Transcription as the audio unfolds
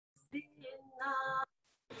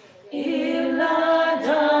ila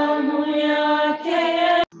damu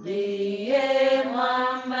yake ndiye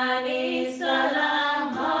mwamba ni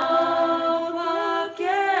salama,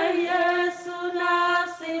 kwake Yesu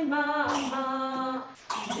nasimama.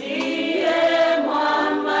 Ndiye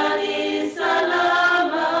mwamba ni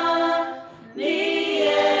salama,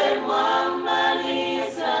 ndiye mwamba ni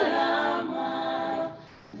salama,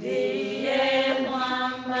 ndiye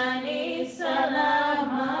mwamba ni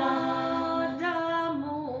salama.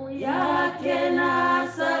 Damu yake na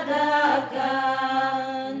sadaka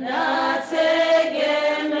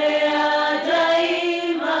nategemea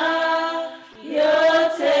daima,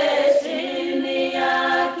 yote chini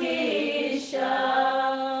yakiisha,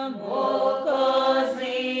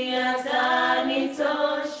 Mwokozi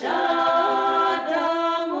atanitosha.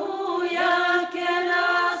 Damu yake na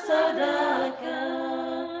sadaka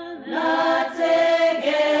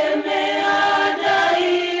nategemea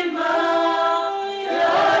daima,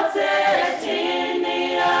 yote chini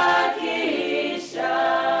yakiisha,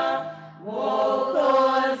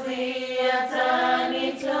 Mwokozi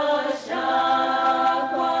atanitosha.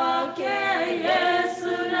 Kwake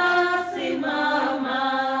Yesu nasimama,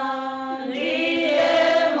 ndiye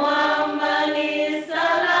mwamba ni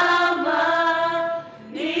salama,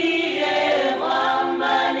 ndiye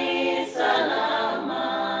mwamba ni salama,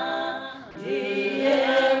 ndiye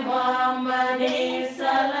mwamba ni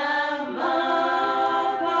salama.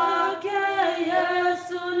 Kwake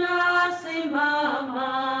Yesu nasimama,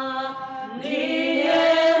 ndiye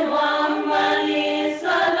mwamba ni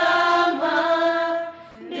salama,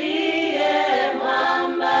 ndiye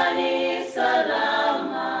mwamba ni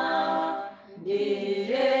salama,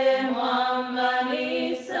 ndiye mwamba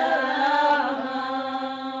ni salama.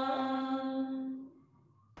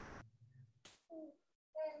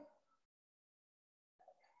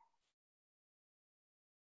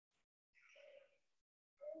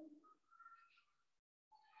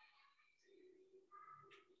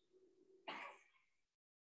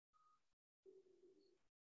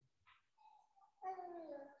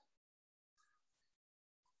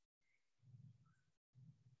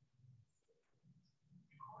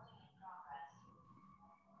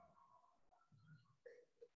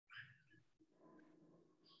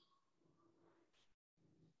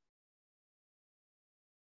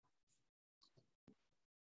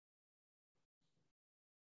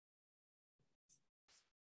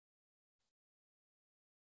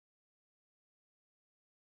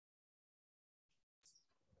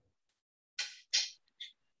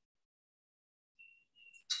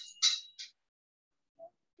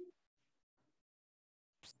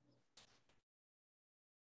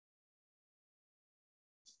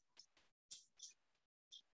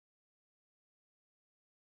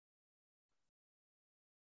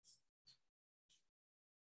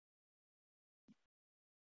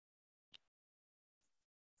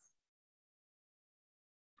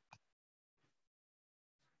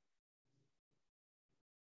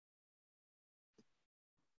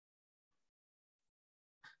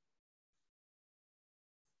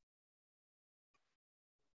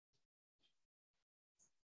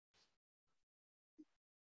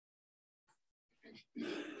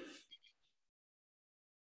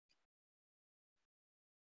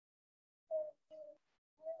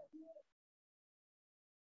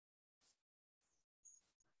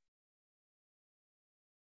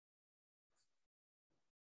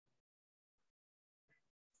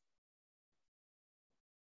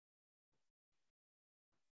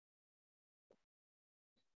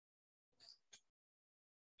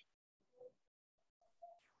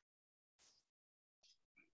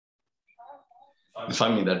 The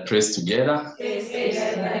family that prays together,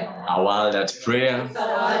 a world at prayer.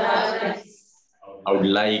 I would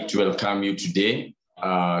like to welcome you today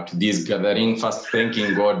to this gathering. First,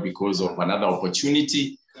 thanking God because of another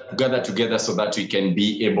opportunity to gather together so that we can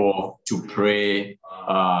be able to pray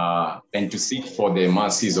and to seek for the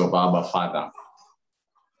mercies of Abba Father.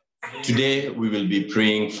 Today, we will be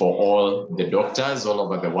praying for all the doctors all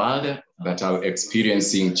over the world that are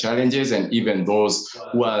experiencing challenges, and even those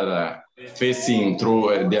who are passing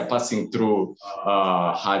through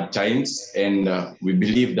hard times. And we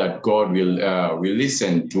believe that God will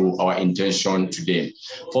listen to our intention today.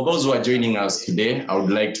 For those who are joining us today, I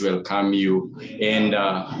would like to welcome you and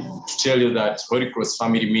to tell you that Holy Cross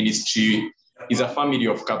Family Ministry is a family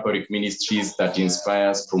of Catholic ministries that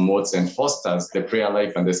inspires, promotes, and fosters the prayer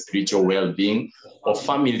life and the spiritual well-being of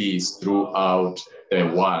families throughout the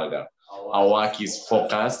world. Our work is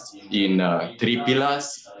focused in 3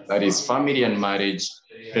 pillars, that is family and marriage,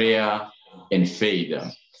 prayer, and faith.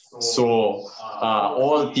 So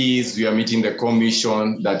all these, we are meeting the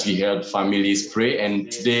commission that we help families pray.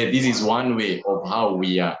 And today, this is one way of how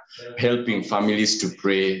we are helping families to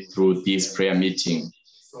pray through this prayer meeting.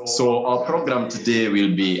 So our program today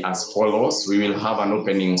will be as follows. We will have an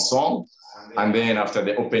opening song. And then after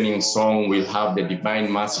the opening song, we'll have the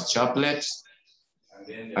Divine Mercy Chaplet.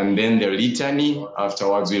 And then the litany.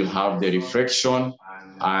 Afterwards, we'll have the reflection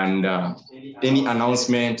and any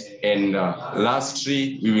announcement. And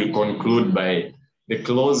lastly, we will conclude by the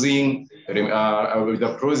closing, with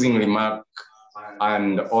the closing remark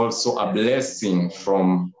and also a blessing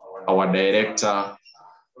from our director,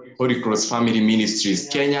 Holy Cross Family Ministries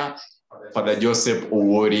Kenya, Father Joseph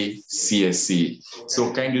Owori, CSC.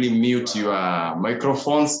 So kindly mute your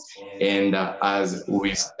microphones and as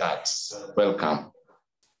we start, welcome.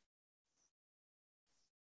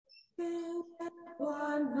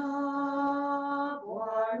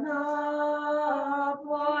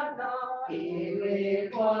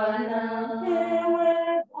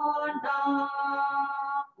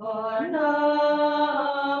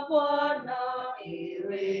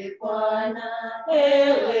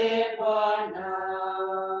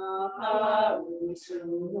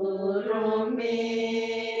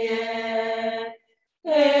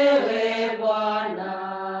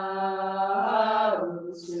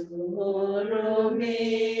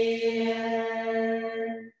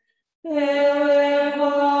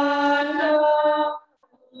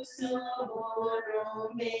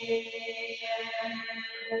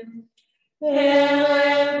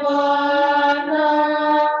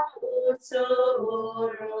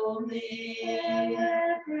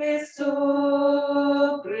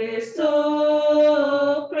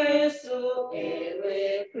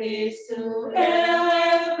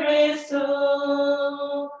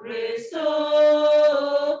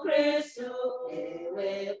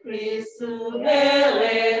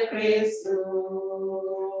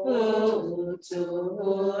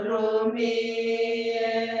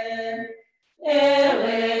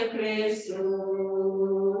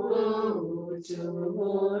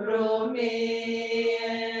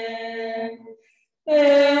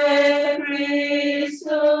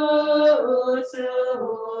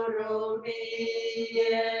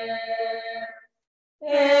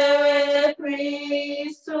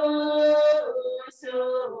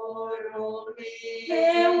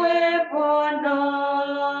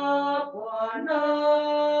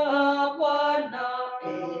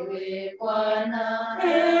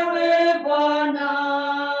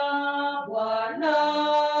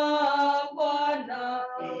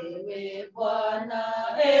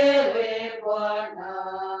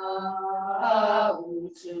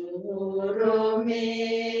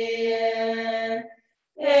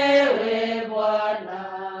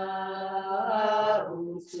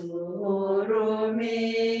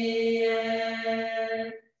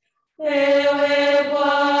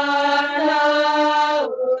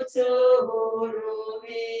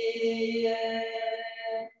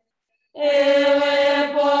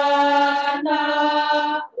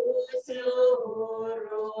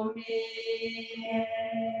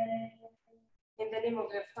 In the name of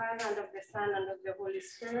the Father, and of the Son, and of the Holy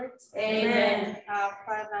Spirit. Amen. Our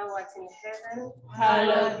Father who art in heaven,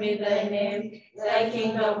 Hallowed be thy name. Thy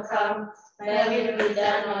kingdom come. Thy will be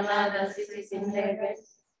done on earth as it is in heaven.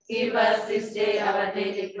 Give us this day our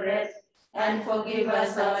daily bread, and forgive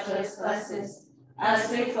us our trespasses, as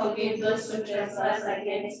we forgive those who trespass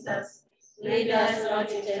against us. Lead us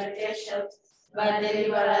not into temptation, but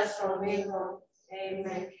deliver us from evil.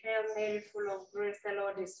 Amen. Hail Mary, full of grace, the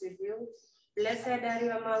Lord is with you. Blessed are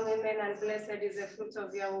you among women, and blessed is the fruit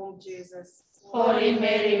of your womb, Jesus. Holy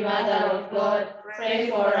Mary, Mother of God, pray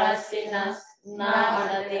for us sinners, now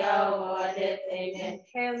and at the hour of our death. Amen.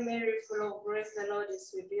 Hail Mary, full of grace, the Lord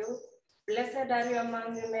is with you. Blessed are you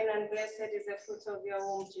among women, and blessed is the fruit of your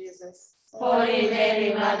womb, Jesus. Holy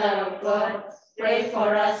Mary, Mother of God, pray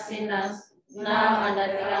for us sinners, now and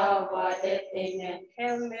at the hour of our death. Amen.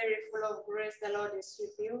 Hail Mary, full of grace, the Lord is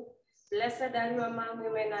with you. Blessed are you among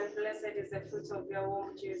women, and blessed is the fruit of your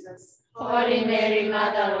womb, Jesus. Holy Mary,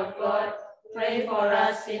 Mother of God, pray for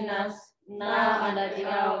us sinners, now and at the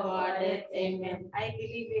hour of our death. Amen. I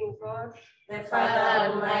believe in God, The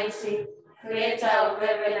Father Almighty, creator of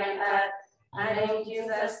heaven and earth, and in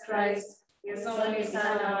Jesus Christ, his only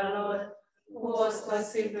Son, our Lord, who was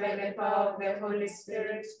conceived by the power of the Holy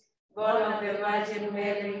Spirit, born of the Virgin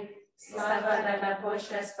Mary, suffered under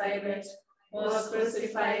Pontius Pilate, was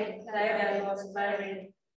crucified, died, and was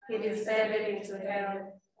buried. He descended into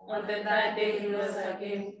hell. On the third day he rose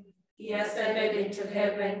again. He ascended into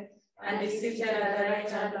heaven, and is seated at the right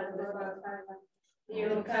hand of the Father. you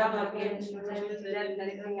will come again to judge the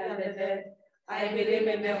living and the dead. I believe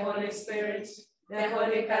in the Holy Spirit, the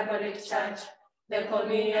Holy Catholic Church, the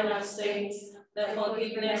communion of saints, the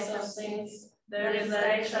forgiveness of sins, the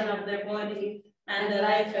resurrection of the body, and the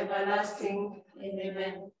life everlasting.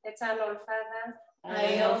 Amen. Eternal Father,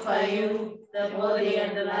 I offer you the body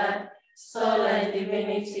and the blood, soul and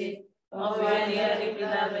divinity of your dearly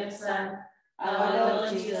beloved Son, our Lord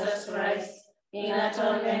Jesus Christ, in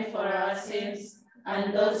atonement for our sins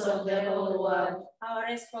and those of the whole world. our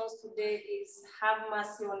response today is, have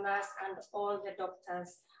mercy on us and all the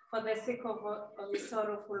doctors. For the sake of his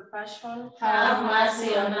sorrowful passion, Have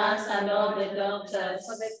mercy on us and all the doctors.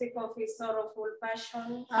 for the sake of his sorrowful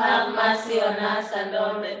passion, Have mercy on us and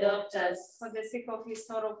all the doctors. for the sake of his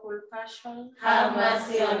sorrowful passion, Have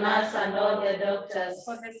mercy on us and all the doctors.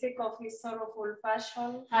 for the sake of his sorrowful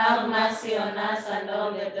passion, Have mercy on us and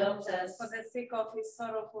all the doctors. for the sake of his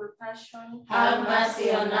sorrowful passion, Have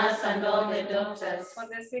mercy on us and all the doctors. for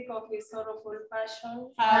the sake of his sorrowful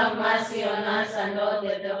passion, Have mercy on us and all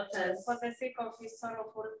the doctors. for the sake of his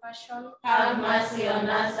sorrowful passion, Have mercy on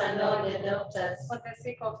us and all the doctors. for the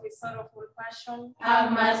sake of his sorrowful passion,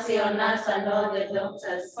 Have mercy on us and all the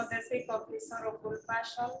doctors. for the sake of his sorrowful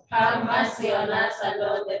passion, Have mercy on us and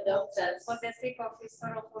all the doctors. for the sake of his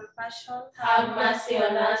sorrowful passion, Have mercy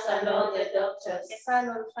on us and all the doctors.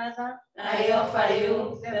 Eternal Father, I offer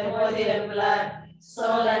you the body and blood,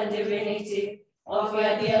 soul and divinity of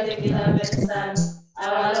your dearly beloved Son,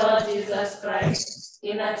 our Lord Jesus Christ,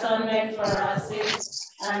 in atonement for our sins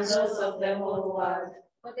and those of the whole world.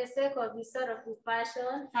 For the sake of his sorrowful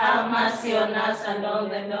passion, Have mercy on us and all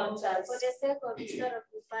the doctors. for the sake of his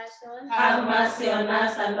sorrowful passion, Have mercy on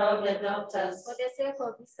us and all the doctors. for the sake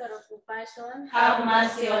of his sorrowful passion, Have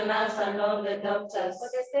mercy on us and all the doctors. for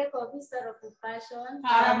the sake of his sorrowful passion,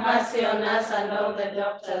 Have mercy on us and all the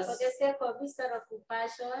doctors. for the sake of his sorrowful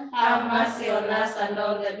passion, Have mercy on us and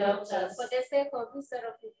all the doctors. for the sake of his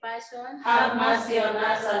sorrowful passion, Have mercy on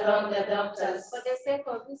us and all the doctors. for the sake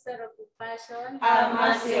of his sorrowful passion, Have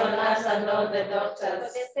mercy on us and all the for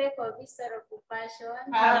doctors. the sake of his sorrowful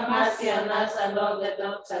passion, Have mercy on us and all the for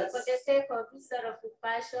doctors. the sake of his sorrowful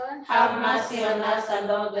passion, Have mercy on us and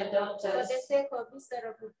all the for doctors. the sake of his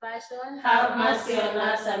sorrowful passion, Have mercy on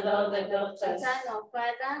us and all the doctors. Eternal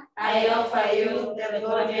Father, I offer you the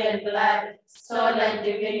body and blood, soul and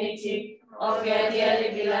divinity of your dearly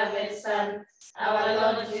beloved Son, our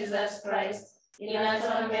Lord Jesus Christ, in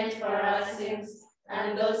atonement for our sins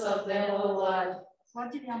and those of the whole world. Kwa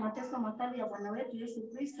ajili ya mateso makali ya Bwana wetu Yesu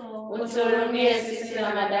Kristo. Uturumie sisi na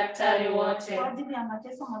madaktari wote. Kwa ajili ya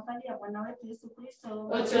mateso makali ya Bwana wetu Yesu Kristo.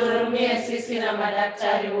 Uturumie sisi na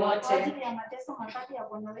madaktari Kwa wote. ajili ya mateso makali ya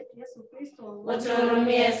Bwana wetu Yesu Kristo.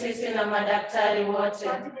 Uturumie sisi na madaktari wote.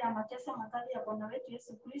 Kwa ajili ya mateso makali ya Bwana wetu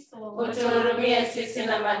Yesu Kristo. Uturumie sisi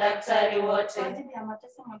na madaktari wote. Kwa ajili ya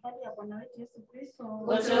mateso makali ya Bwana wetu Yesu Kristo.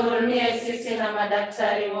 Uturumie sisi na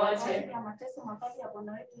madaktari Kwa wote. ajili ya mateso makali ya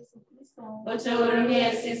Bwana wetu Yesu Kristo. Uturumie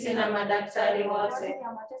sisi na madaktari Kwa wote. ajili ya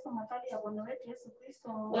mateso makali ya Bwana wetu Yesu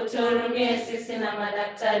Kristo. Uturumie sisi na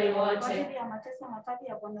madaktari Kwa wote. ajili ya mateso makali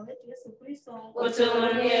ya Bwana wetu Yesu Kristo.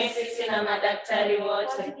 Uturumie sisi na madaktari Kwa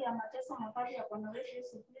wote. ajili ya mateso makali ya Bwana wetu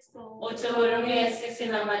Yesu Kristo. Uturumie sisi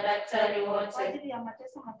na madaktari Kwa wote. ajili ya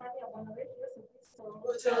mateso makali ya Bwana wetu Yesu Kristo.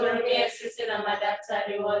 Uturumie sisi na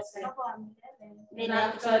madaktari wote. Baba wa milele,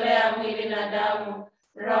 Ninakutolea mwili na damu,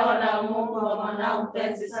 roho na Mungu wa mwanao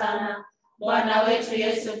mpenzi sana, Bwana wetu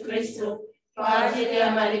Yesu Kristo, kwa ajili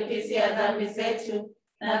ya malipizi ya dhambi zetu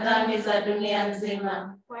na dhambi za dunia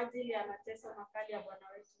nzima. kwa ajili ya mateso makali ya Bwana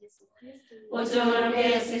wetu Yesu Kristo.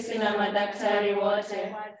 Utuhurumie sisi na madaktari wote.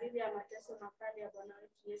 Kwa ajili ya mateso makali ya Bwana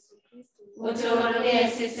wetu Yesu Kristo. Utuhurumie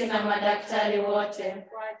sisi na madaktari wote.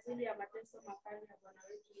 Kwa ajili ya mateso makali ya Bwana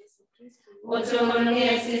wetu Yesu Kristo.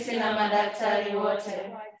 Utuhurumie sisi na madaktari wote.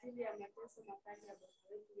 Kwa ajili ya mateso makali ya Bwana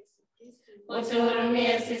wetu Yesu Kristo.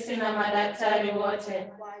 Utuhurumie sisi na madaktari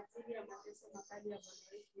wote. Kwa ajili ya mateso makali ya Bwana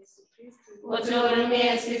wetu Yesu Kristo.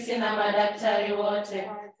 Utuhurumie sisi na madaktari wote.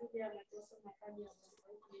 Kwa ajili ya mateso makali ya Bwana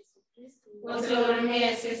wetu Yesu Kristo.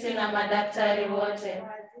 Utuhurumie sisi na madaktari wote.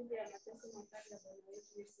 Kwa ajili ya mateso makali ya Bwana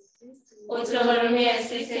wetu Yesu Kristo. Utuhurumie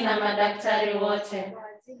sisi na madaktari wote. Kwa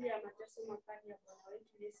ajili ya mateso makali ya Bwana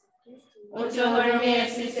wetu Yesu Kristo. Utuhurumie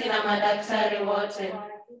sisi na madaktari wote. Kwa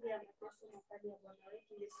ajili ya mateso makali ya Bwana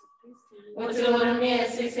wetu Yesu Kristo. Utuhurumie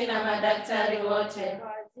sisi na madaktari wote.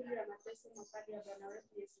 Kwa ajili ya mateso makali ya Bwana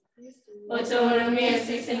wetu Yesu Kristo. Utuhurumie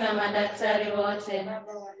sisi na madaktari wote.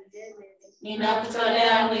 Baba wa milele,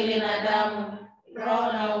 Ninakutolea mwili na damu,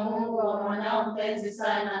 roho na umungu wa mwanao mpenzi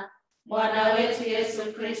sana, Bwana wetu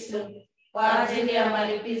Yesu Kristo, kwa ajili ya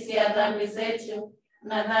malipizi ya dhambi zetu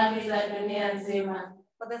na dhambi za dunia nzima.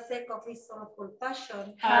 For the sake of his sorrowful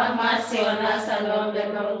passion, Have mercy on us and all the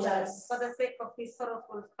doctors. for the sake of his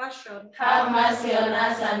sorrowful passion, Have mercy on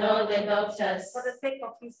us and all the doctors. for the sake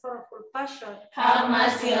of his sorrowful passion, Have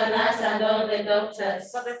mercy on us and all the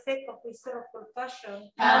doctors. for the sake of his sorrowful passion,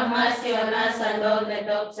 Have mercy on us and all the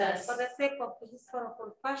doctors. for the sake of his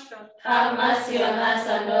sorrowful passion, Have mercy on us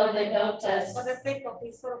and all the doctors. for the sake of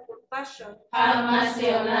his sorrowful passion, Have mercy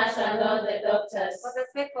on us and all the doctors. for the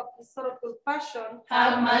sake of his sorrowful passion,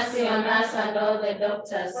 Have mercy on us and all the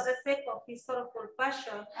doctors. for the sake of his sorrowful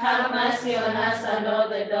passion, Have mercy on us and all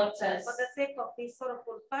the doctors. for the sake of his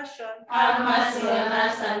sorrowful passion, Have mercy on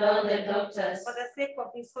us and all the doctors. for the sake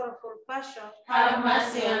of his sorrowful passion, Have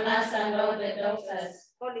mercy on us and all the doctors.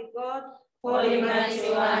 Holy God, Holy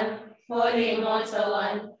Mighty One, Holy Immortal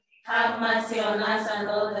One, have mercy on us and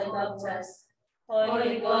all the doctors.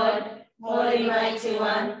 Holy God, Holy Mighty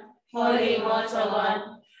One, Holy Immortal One,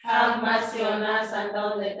 have mercy on us and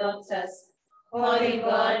all the doctors. Holy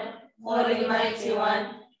God, Holy Mighty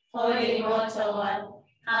One, Holy Immortal One,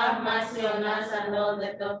 have mercy on us and all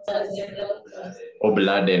the doctors. O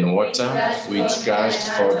blood and water, which gushed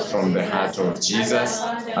forth from the heart of Jesus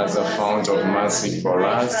as a fount of mercy for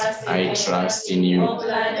us, I trust in you.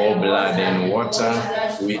 O blood and water,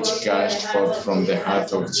 which gushed forth from the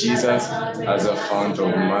heart of Jesus as a fount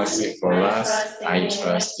of mercy for us, I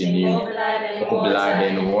trust in you. O blood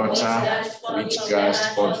and water, which gushed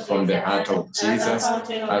forth from the heart of Jesus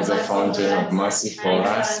as a fountain of mercy for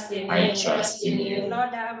us, I trust in you.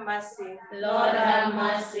 Lord have mercy. Lord have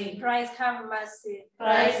mercy. Christ have mercy.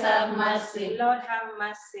 Christ have mercy. Lord have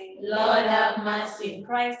mercy. Lord have mercy.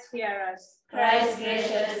 Christ hear us. Christ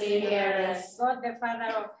graciously hear us. God the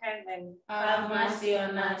Father of heaven. Have mercy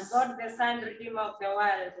on us. God the Son, Redeemer of the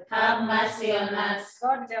world. Have mercy on us.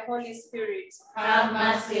 God the Holy Spirit. Have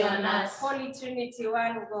mercy on us. Holy Trinity,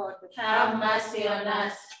 one God. Have mercy on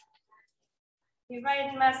us.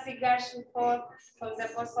 Divine mercy gushing forth from the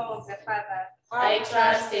bosom of the Father. I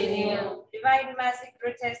trust in you. Divine mercy,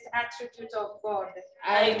 greatest attribute of God.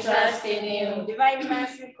 I trust in you. Divine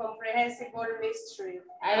mercy, comprehensible mystery.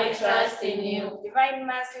 I trust in you. Divine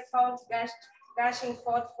mercy found gushing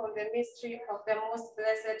forth from the mystery of the most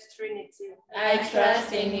blessed Trinity. I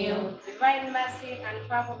trust in you. Divine mercy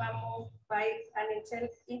unfathomable by an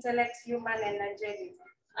intellect human and angelic.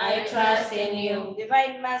 I trust in you.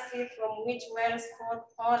 Divine mercy from which wells forth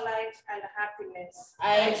all life and happiness.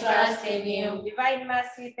 I trust in you. Divine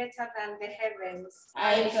mercy better than the heavens.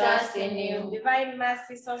 I trust in you. Divine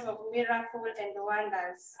mercy source of miracle and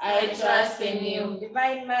wonders. I trust in you.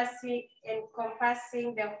 Divine mercy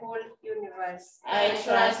encompassing the whole universe. I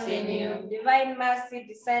trust in you. Divine mercy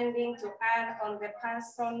descending to earth on the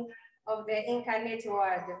person of the incarnate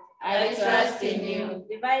word. I trust in you.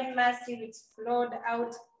 Divine mercy which flowed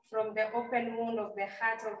out from the open wound of the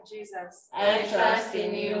heart of Jesus. I trust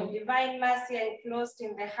in you. Divine mercy enclosed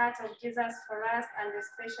in the heart of Jesus for us and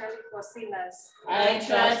especially for sinners. I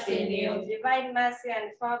trust in you. Divine mercy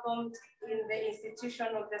unfathomed in the institution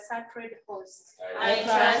of the sacred host. I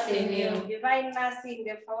trust in you. Divine mercy in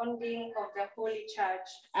the founding of the Holy Church.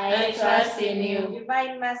 I trust in you.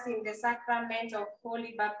 Divine mercy in the sacrament of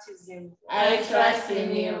holy baptism. I trust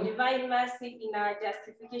in you. Divine mercy in our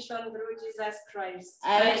justification through Jesus Christ.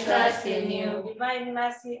 I trust in you. Divine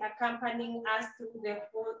mercy accompanying us through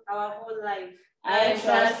our whole life. I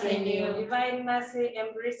trust in you. Divine mercy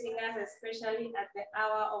embracing us especially at the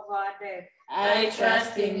hour of our death. I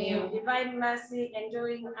trust in you. Divine mercy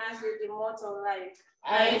enjoying us with immortal life.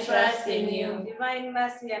 I trust in you. Divine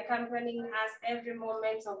mercy accompanying us every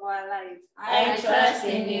moment of our life. I trust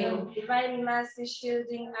in you. Divine mercy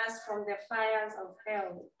shielding us from the fires of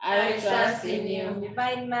hell. I trust in you.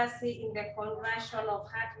 Divine mercy in the conversion of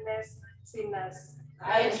heartless sinners.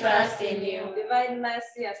 I trust in you. Divine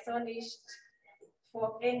mercy astonished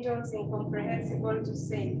for angels incomprehensible to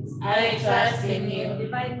saints. I trust in you.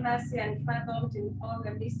 Divine mercy unfathomed in all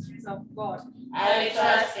the mysteries of God. I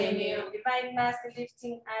trust in you. Divine mercy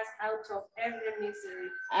lifting us out of every misery.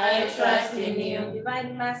 I trust in you.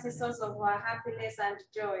 Divine mercy source of our happiness and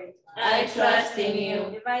joy. I trust in you.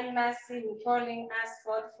 Divine mercy in calling us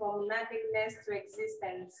forth from nothingness to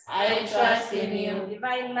existence. I trust in you.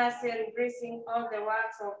 Divine mercy embracing all the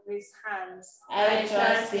works of his hands. I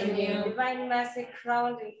trust in you. Divine mercy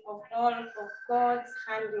crowned of all of God's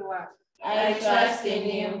handiwork. I trust in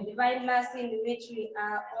you. Divine mercy in which we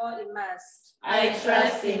are all immersed. I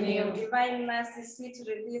trust in you. Divine mercy, sweet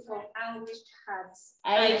relief of anguished hearts.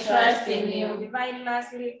 I trust in you. Divine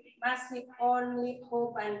mercy, only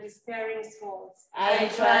hope and despairing souls. I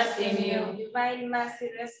trust in you. Divine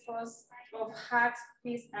mercy, response of heart,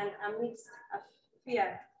 peace, and amidst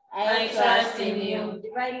fear. I trust in you.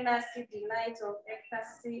 Divine mercy, delight of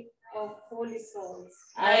ecstasy of holy souls.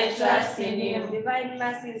 I trust in you. Divine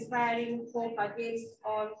mercy, inspiring hope against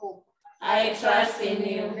all hope. I trust in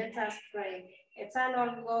you. Let us pray.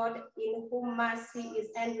 Eternal God, in whom mercy is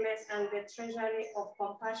endless and the treasury of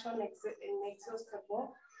compassion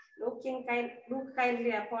inexhaustible, look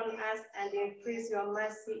kindly upon us and increase your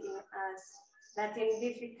mercy in us, that in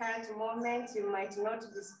difficult moments you might not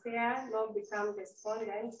despair nor become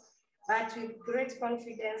despondent, but with great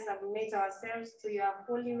confidence submit ourselves to your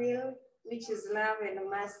holy will, which is love and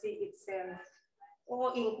mercy itself.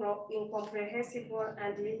 O incomprehensible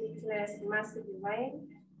and limitless mercy divine,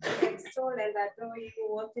 extol and adore you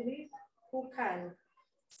worthily, who can?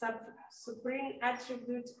 Supreme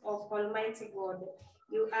attribute of Almighty God,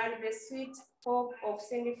 you are the sweet hope of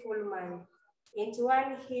sinful man. Into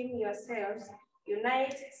one hymn yourselves,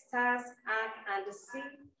 unite stars, earth, and sea,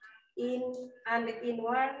 in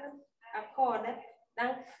one accord,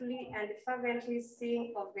 thankfully and fervently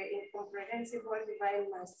sing of the incomprehensible divine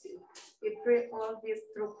mercy. We pray all this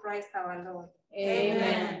through Christ our Lord.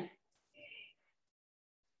 Amen.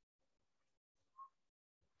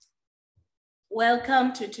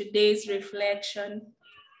 Welcome to today's reflection.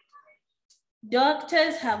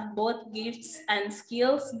 Doctors have both gifts and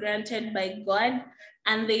skills granted by God,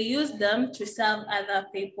 and they use them to serve other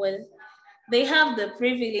people. They have the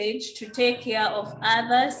privilege to take care of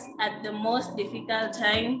others at the most difficult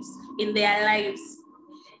times in their lives.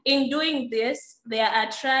 In doing this, there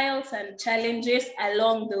are trials and challenges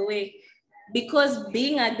along the way, because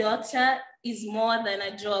being a doctor is more than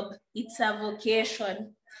a job, it's a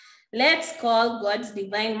vocation. Let's call God's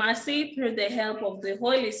divine mercy through the help of the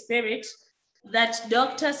Holy Spirit, that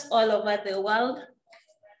doctors all over the world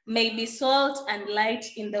may be salt and light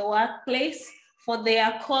in the workplace, for they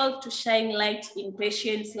are called to shine light in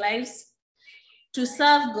patients' lives, to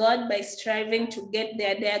serve God by striving to get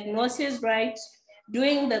their diagnosis right,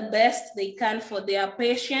 doing the best they can for their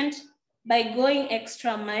patient, by going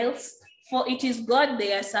extra miles, for it is God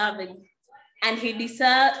they are serving. And he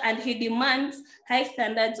demands high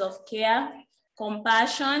standards of care,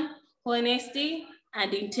 compassion, honesty,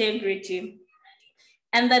 and integrity.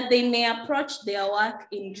 And that they may approach their work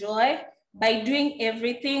in joy by doing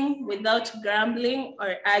everything without grumbling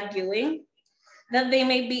or arguing, that they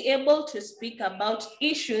may be able to speak about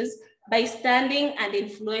issues by standing and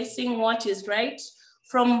influencing what is right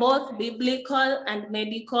from both biblical and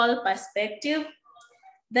medical perspective,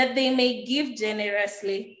 that they may give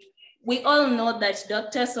generously. We all know that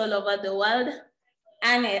doctors all over the world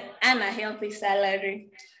earn a healthy salary.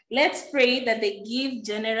 Let's pray that they give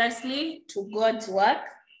generously to God's work,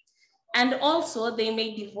 and also they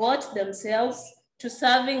may devote themselves to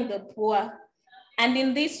serving the poor. And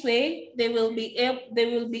in this way, they will be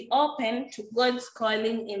open to God's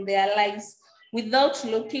calling in their lives without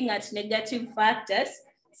looking at negative factors,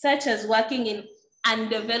 such as working in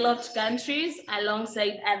undeveloped countries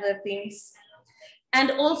alongside other things.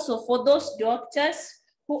 And also for those doctors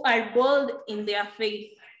who are bold in their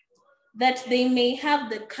faith, that they may have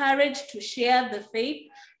the courage to share the faith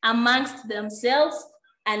amongst themselves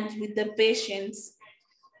and with the patients.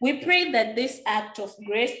 We pray that this act of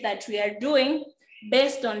grace that we are doing,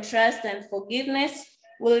 based on trust and forgiveness,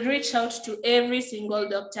 will reach out to every single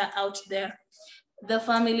doctor out there. The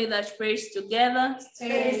family that prays together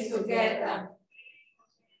stays together.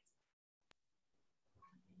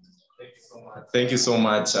 Thank you so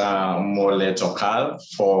much, Mole Tokal,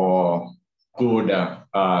 for good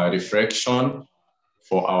reflection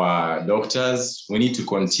for our doctors. We need to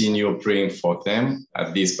continue praying for them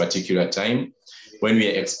at this particular time when we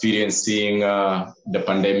are experiencing the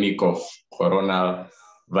pandemic of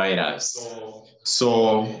coronavirus.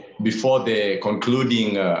 So before the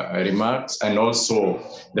concluding remarks and also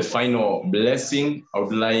the final blessing, I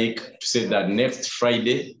would like to say that next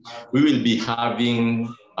Friday, we will be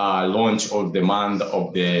having a launch of the month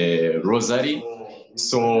of the Rosary.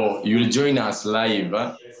 So you'll join us live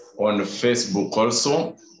on Facebook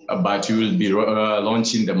also, but you will be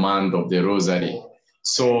launching the month of the Rosary.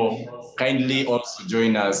 So kindly also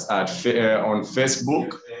join us at on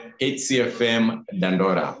Facebook, HCFM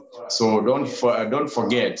Dandora. So don't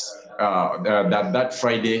forget that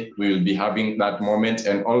Friday we will be having that moment,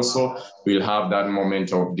 and also we'll have that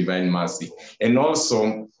moment of divine mercy. And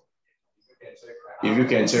also, if you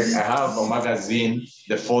can check, I have a magazine,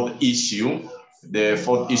 the fourth issue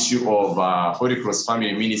of Holy Cross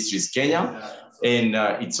Family Ministries Kenya, and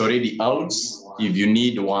it's already out. If you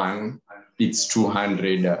need one, it's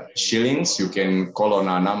 200 shillings. You can call on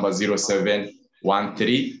our number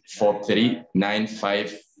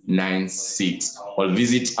 07134395 96, or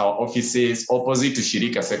visit our offices opposite to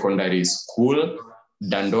Shirika Secondary School,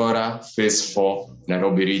 Dandora, Phase 4,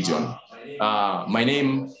 Nairobi region. My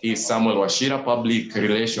name is Samuel Washira, Public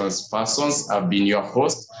Relations Persons. I've been your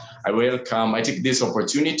host. I take this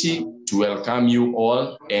opportunity to welcome you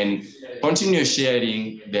all and continue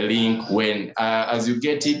sharing the link when, as you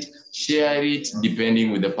get it, share it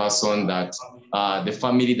depending with the person that, the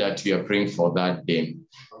family that we are praying for that day.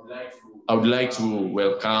 I would like to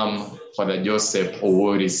welcome Father Joseph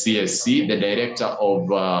Owori, CSC, the director of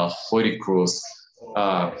Holy Cross,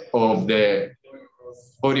 of the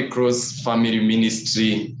Holy Cross Family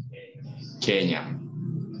Ministry, Kenya.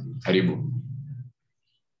 Karibu.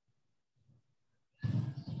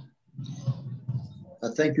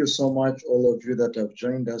 Thank you so much, all of you that have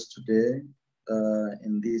joined us today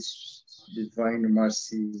in this Divine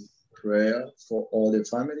Mercy prayer for all the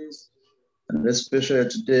families. And especially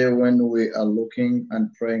today when we are looking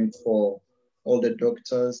and praying for all the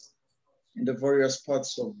doctors in the various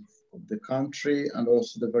parts of the country and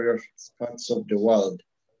also the various parts of the world.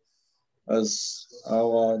 As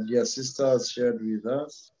our dear sisters shared with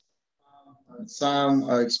us, some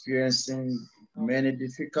are experiencing many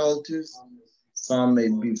difficulties. Some may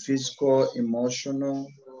be physical, emotional,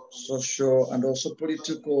 social, and also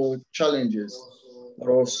political challenges. But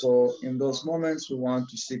also in those moments, we want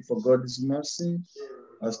to seek for God's mercy.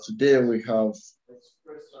 As today we have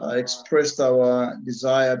expressed our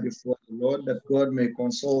desire before the Lord that God may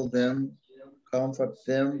console them, comfort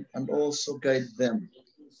them, and also guide them.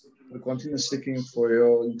 We continue seeking for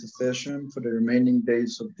your intercession for the remaining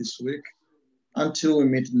days of this week until we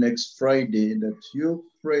meet next Friday, that you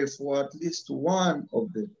pray for at least one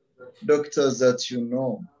of the doctors that you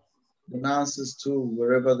know, the nurses too,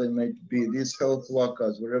 wherever they might be, these health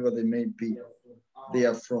workers, wherever they may be. They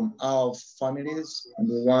are from our families, and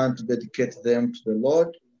we want to dedicate them to the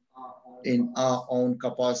Lord in our own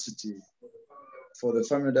capacity. For the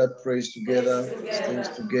family that prays together, stays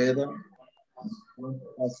together,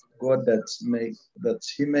 ask God that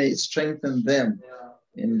He may strengthen them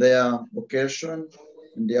in their vocation,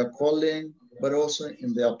 in their calling, but also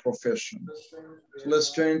in their profession. So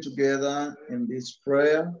let's join together in this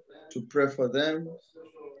prayer to pray for them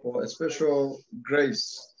for a special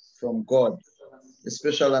grace from God,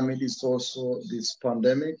 especially amidst also this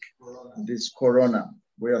pandemic, this corona,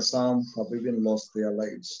 where some have even lost their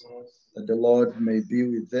lives. That the Lord may be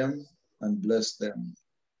with them and bless them.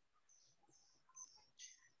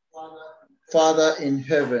 Father in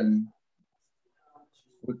heaven,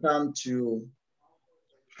 we come to you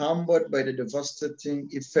humbled by the devastating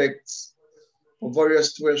effects of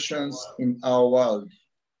various situations in our world.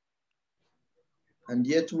 And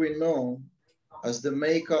yet we know, as the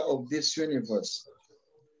maker of this universe,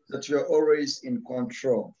 that you are always in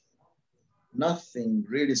control. Nothing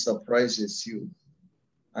really surprises you,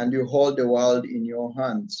 and you hold the world in your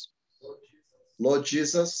hands. Lord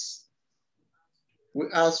Jesus, we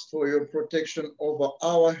ask for your protection over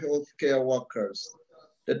our healthcare workers,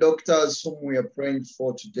 the doctors whom we are praying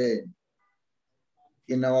for today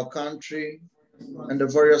in our country and the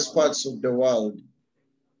various parts of the world.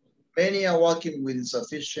 Many are working with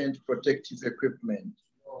insufficient protective equipment.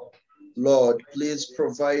 Lord, please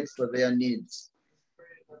provide for their needs.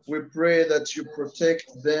 We pray that you protect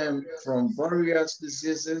them from various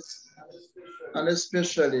diseases and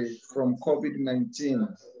especially from COVID-19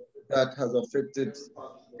 that has affected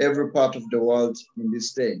every part of the world in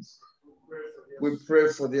these days. We pray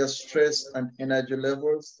for their stress and energy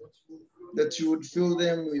levels, that you would fill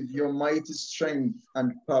them with your mighty strength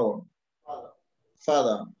and power.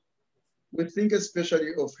 Father, we think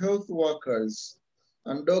especially of health workers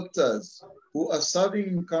and doctors who are serving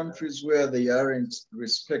in countries where they aren't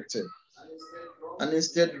respected and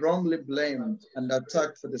instead wrongly blamed and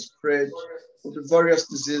attacked for the spread of the various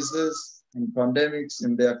diseases and pandemics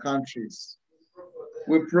in their countries.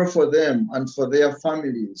 We pray for them and for their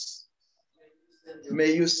families.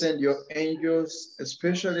 May you send your angels,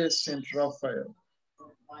 especially Saint Raphael,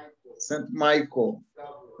 Saint Michael,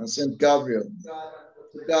 and Saint Gabriel,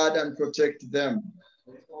 to guard and protect them.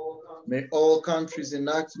 May all countries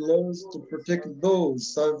enact laws to protect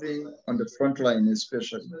those serving on the front line,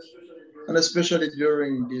 especially, and especially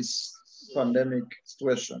during this pandemic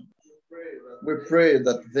situation. We pray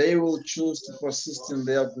that they will choose to persist in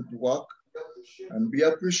their good work and be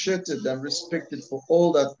appreciated and respected for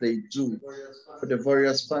all that they do for the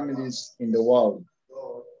various families in the world.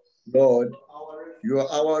 Lord, you are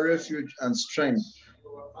our refuge and strength.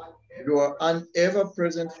 You are an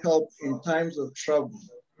ever-present help in times of trouble,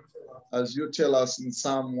 as you tell us in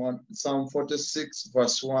Psalm 46,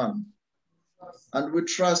 verse 1. And we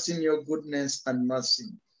trust in your goodness and mercy.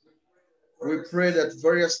 We pray that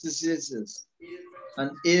various diseases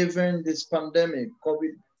and even this pandemic,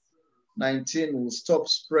 COVID-19, will stop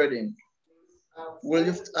spreading. We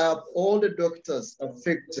lift up all the doctors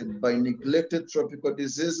affected by neglected tropical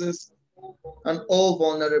diseases and all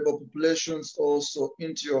vulnerable populations also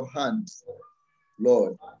into your hands,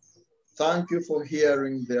 Lord. Thank you for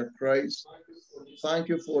hearing their cries. Thank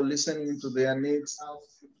you for listening to their needs.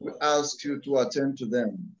 We ask you to attend to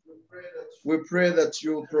them. We pray that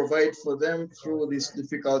you provide for them through this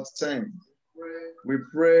difficult time. We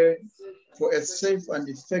pray for a safe and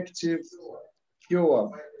effective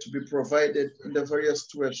cure to be provided in the various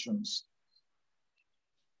situations.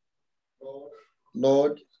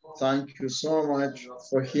 Lord, thank you so much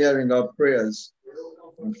for hearing our prayers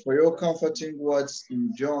and for your comforting words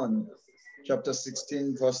in John chapter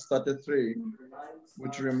 16, verse 33,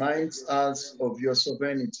 which reminds us of your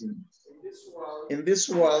sovereignty. In this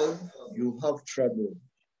world, you have trouble,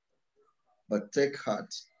 but take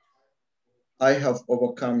heart. I have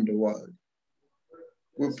overcome the world.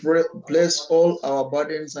 We place all our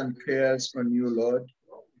burdens and cares on you, Lord,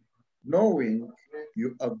 knowing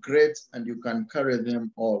you are great and you can carry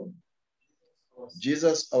them all.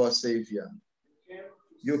 Jesus, our Savior,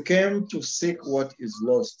 you came to seek what is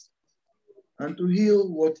lost and to heal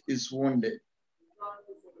what is wounded.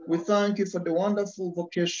 We thank you for the wonderful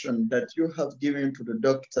vocation that you have given to the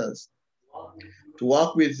doctors to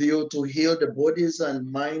work with you to heal the bodies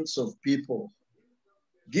and minds of people.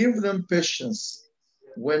 Give them patience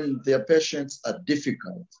when their patients are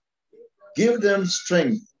difficult. Give them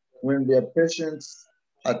strength when their patients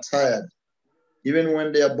are tired, even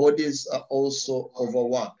when their bodies are also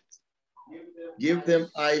overworked. Give them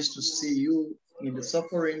eyes to see you in the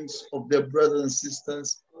sufferings of their brothers and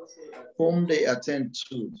sisters whom they attend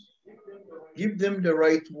to. Give them the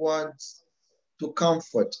right words to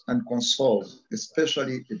comfort and console,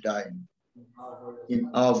 especially the dying. In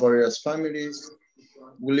our various families,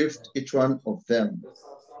 we lift each one of them.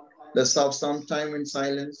 Let's have some time in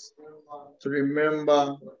silence to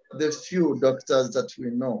remember the few doctors that we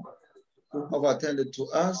know who have attended to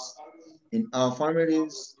us in our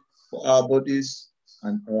families, for our bodies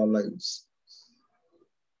and our lives.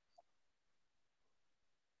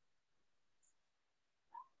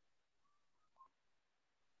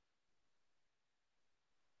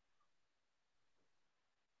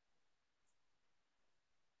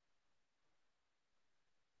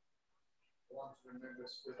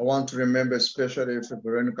 I want to remember especially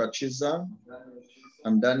Veronica Chiza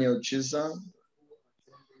and Daniel Chiza,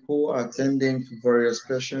 who are attending to various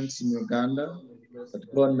patients in Uganda,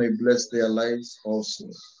 that God may bless their lives also.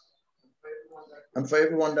 And for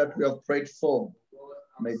everyone that we have prayed for,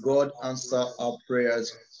 may God answer our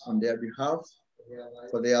prayers on their behalf,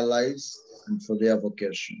 for their lives, and for their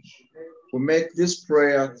vocation. We make this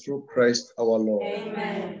prayer through Christ our Lord.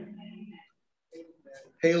 Amen.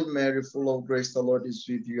 Hail Mary, full of grace, the Lord is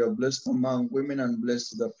with you. You are blessed among women, and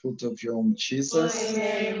blessed is the fruit of your womb, Jesus. Holy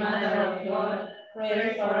Mary, Mother of God,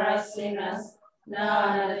 pray for us sinners, now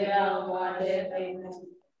and at the hour of our death. Amen.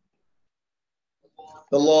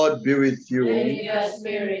 The Lord be with you. And with your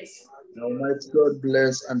spirit. Almighty God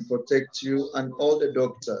bless and protect you and all the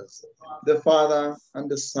doctors, the Father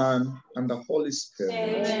and the Son and the Holy Spirit.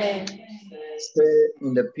 Amen. Stay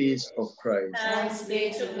in the peace of Christ. Thanks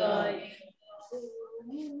be to God.